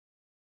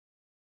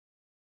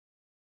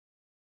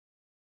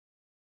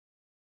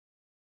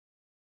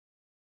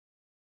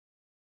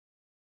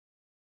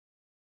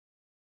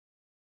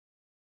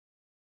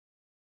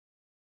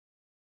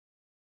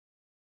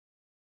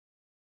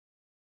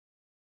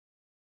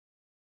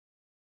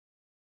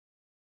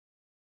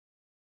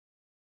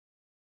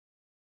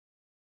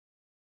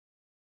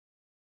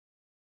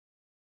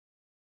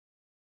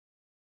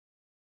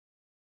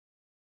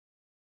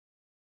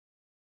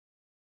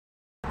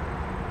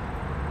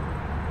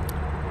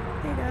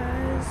Hey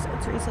guys,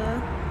 it's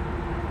Risa.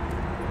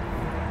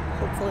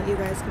 Hopefully you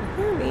guys can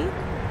hear me.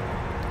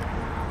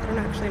 I don't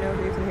actually know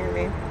if you can hear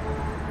me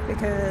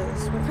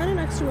because we're kind of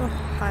next to a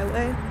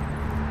highway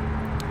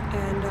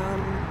and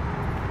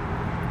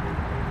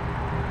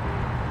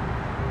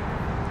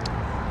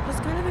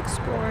just kind of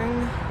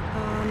exploring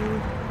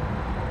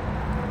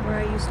where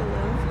I used to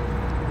live.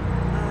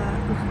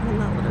 Well,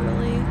 not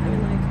literally, I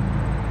mean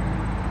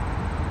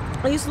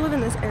like I used to live in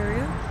this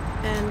area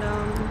and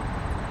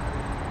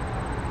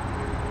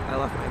I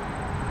left my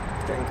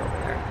drink over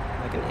there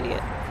like an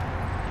idiot.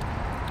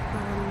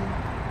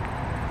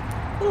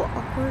 A little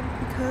awkward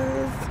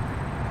because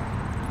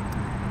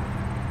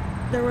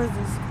there was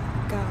this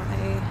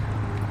guy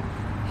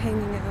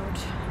hanging out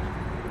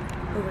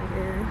over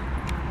here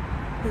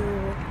who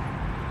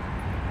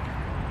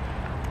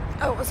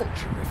I wasn't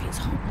sure if he's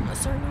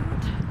homeless or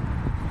not.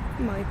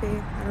 He might be,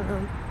 I don't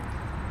know.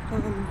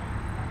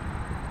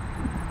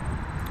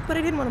 But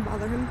I didn't want to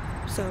bother him,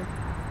 so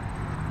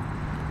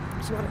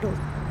just wanted to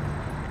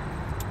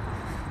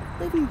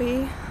leave him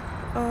be.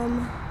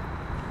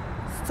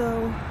 So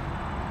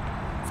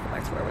let's go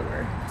back to where we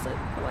were because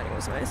the lighting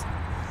was nice.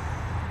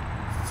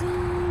 So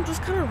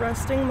just kind of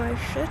resting my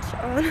shit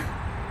on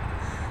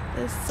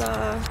this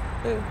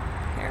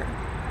hair.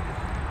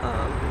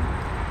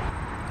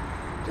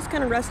 Just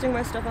kind of resting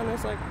my stuff on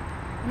this like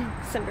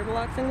cinder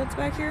block thing that's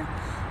back here.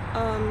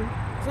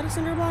 Is that a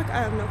cinder block?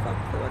 I have no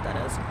fucking clue what that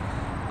is.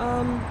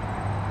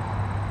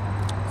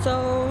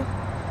 So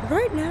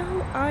right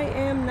now I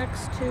am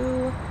next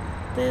to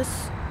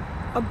this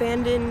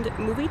abandoned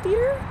movie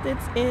theater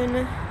that's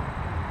in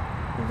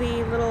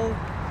the little,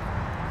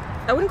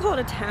 I wouldn't call it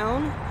a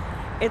town,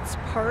 it's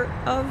part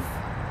of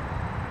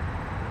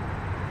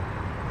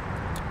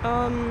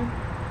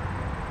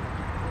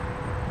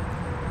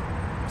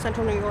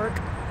Central New York.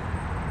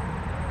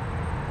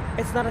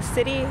 It's not a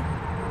city.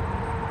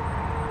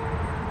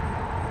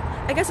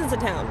 I guess it's a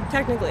town,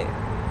 technically.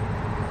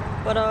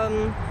 But I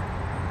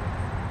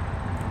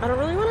don't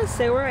really want to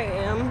say where I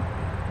am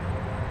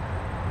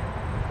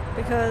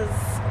because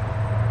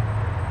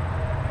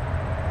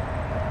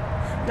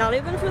not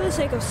even for the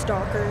sake of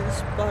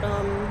stalkers, but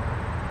I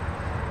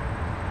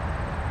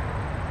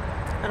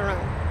don't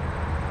know.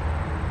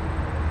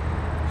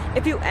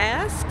 If you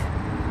ask,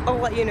 I'll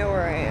let you know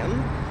where I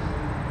am.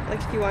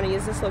 Like if you want to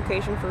use this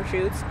location for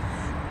shoots.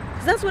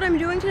 Because that's what I'm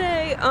doing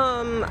today.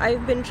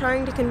 I've been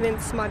trying to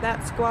convince my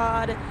Bat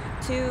Squad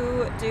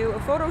to do a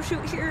photo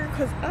shoot here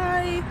because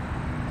I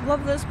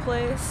love this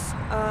place.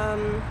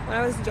 When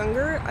I was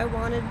younger, I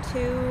wanted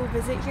to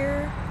visit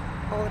here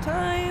all the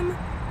time,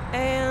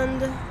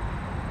 and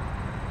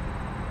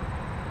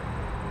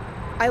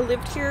I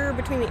lived here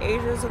between the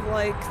ages of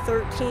like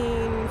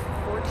 13,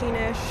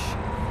 14-ish,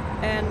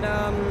 and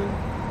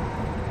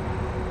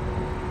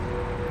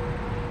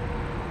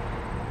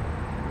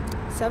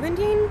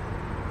 17?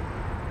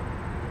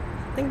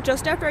 I think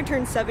just after I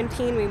turned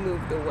 17, we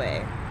moved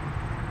away.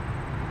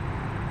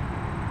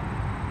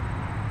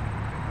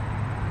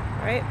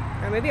 Right?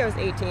 Or maybe I was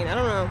 18. I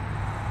don't know.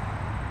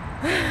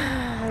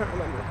 I don't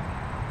remember.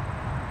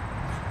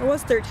 I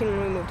was 13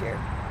 when we moved here.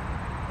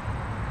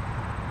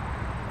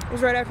 It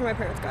was right after my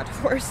parents got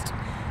divorced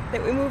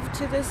that we moved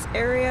to this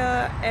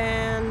area,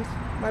 and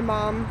my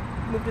mom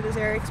moved to this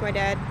area because my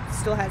dad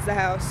still has the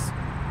house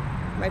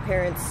my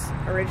parents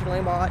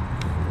originally bought.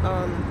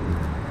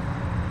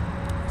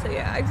 So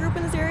yeah, I grew up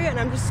in this area and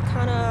I'm just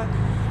kind of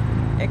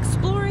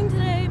exploring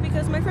today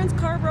because my friend's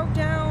car broke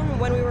down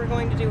when we were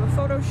going to do a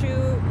photo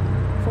shoot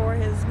for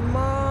his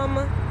mom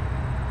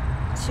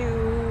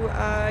to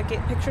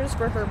get pictures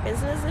for her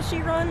business that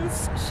she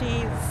runs.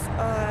 She's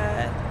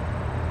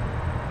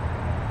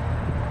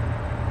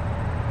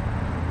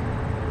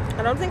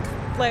I don't think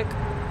like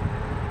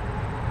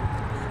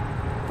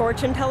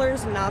fortune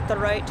teller's not the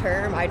right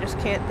term. I just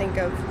can't think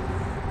of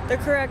the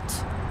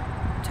correct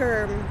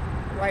term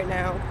right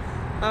now.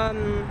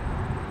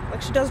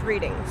 Like she does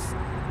readings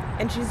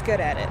and she's good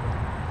at it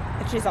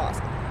and she's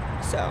awesome.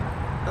 So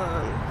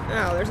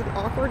oh, there's an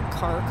awkward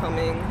car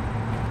coming.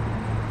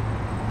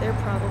 They're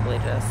probably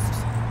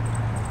just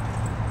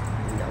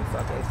no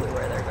fucking clue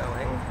where they're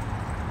going.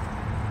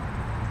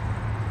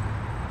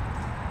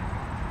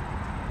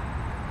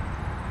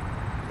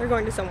 They're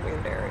going to some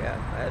weird area.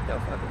 I have no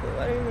fucking clue.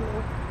 I don't even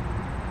know.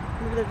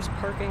 Maybe they're just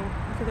parking.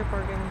 I think they're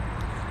parking.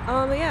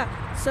 But yeah,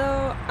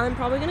 so I'm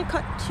probably gonna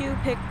cut two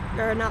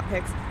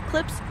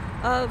clips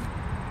of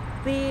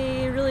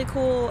the really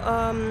cool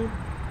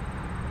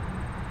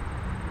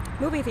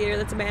movie theater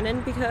that's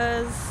abandoned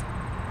because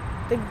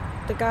the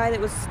guy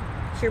that was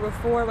here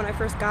before when I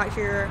first got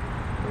here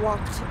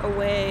walked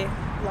away,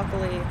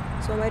 luckily.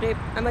 So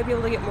I might be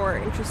able to get more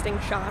interesting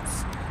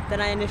shots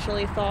than I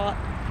initially thought.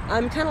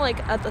 I'm kind of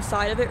like at the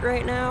side of it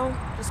right now,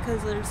 just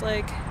because there's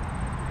like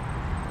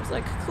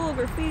cool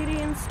graffiti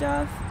and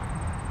stuff.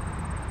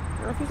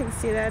 I don't know if you can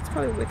see that. It's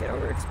probably wicked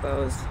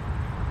overexposed.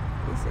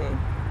 Let me see.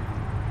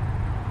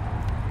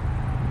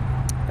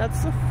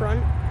 That's the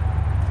front.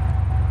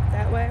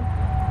 That way.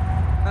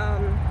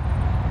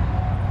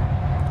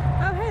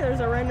 Oh hey, hey, there's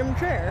a random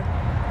chair.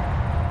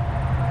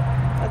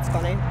 That's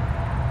funny.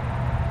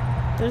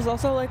 There's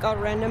also like a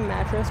random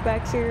mattress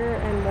back here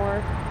and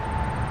more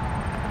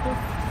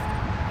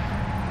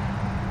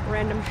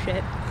random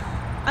shit.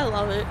 I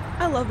love it.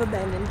 I love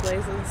abandoned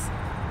places.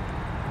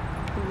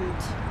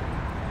 And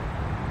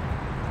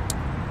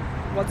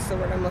what's the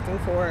word I'm looking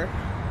for?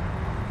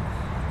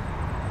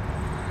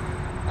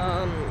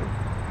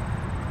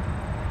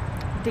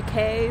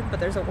 Decay, but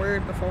there's a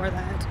word before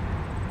that.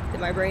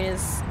 My brain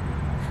is...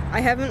 I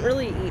haven't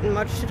really eaten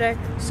much today,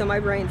 so my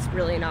brain's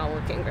really not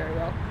working very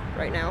well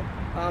right now.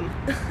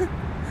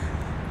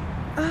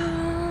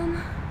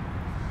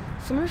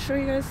 So I'm gonna show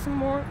you guys some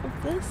more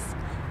of this,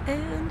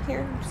 and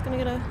here, I'm just gonna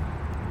get a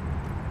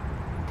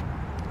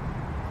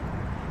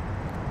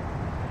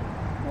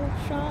little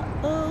shot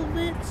of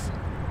it,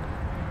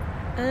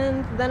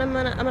 and then I'm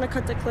gonna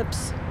cut the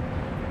clips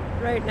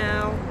right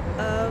now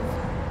of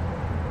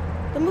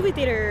the movie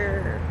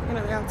theater,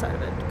 the outside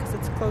of it, because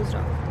it's closed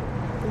off,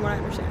 from what I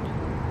understand.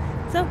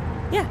 So,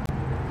 yeah.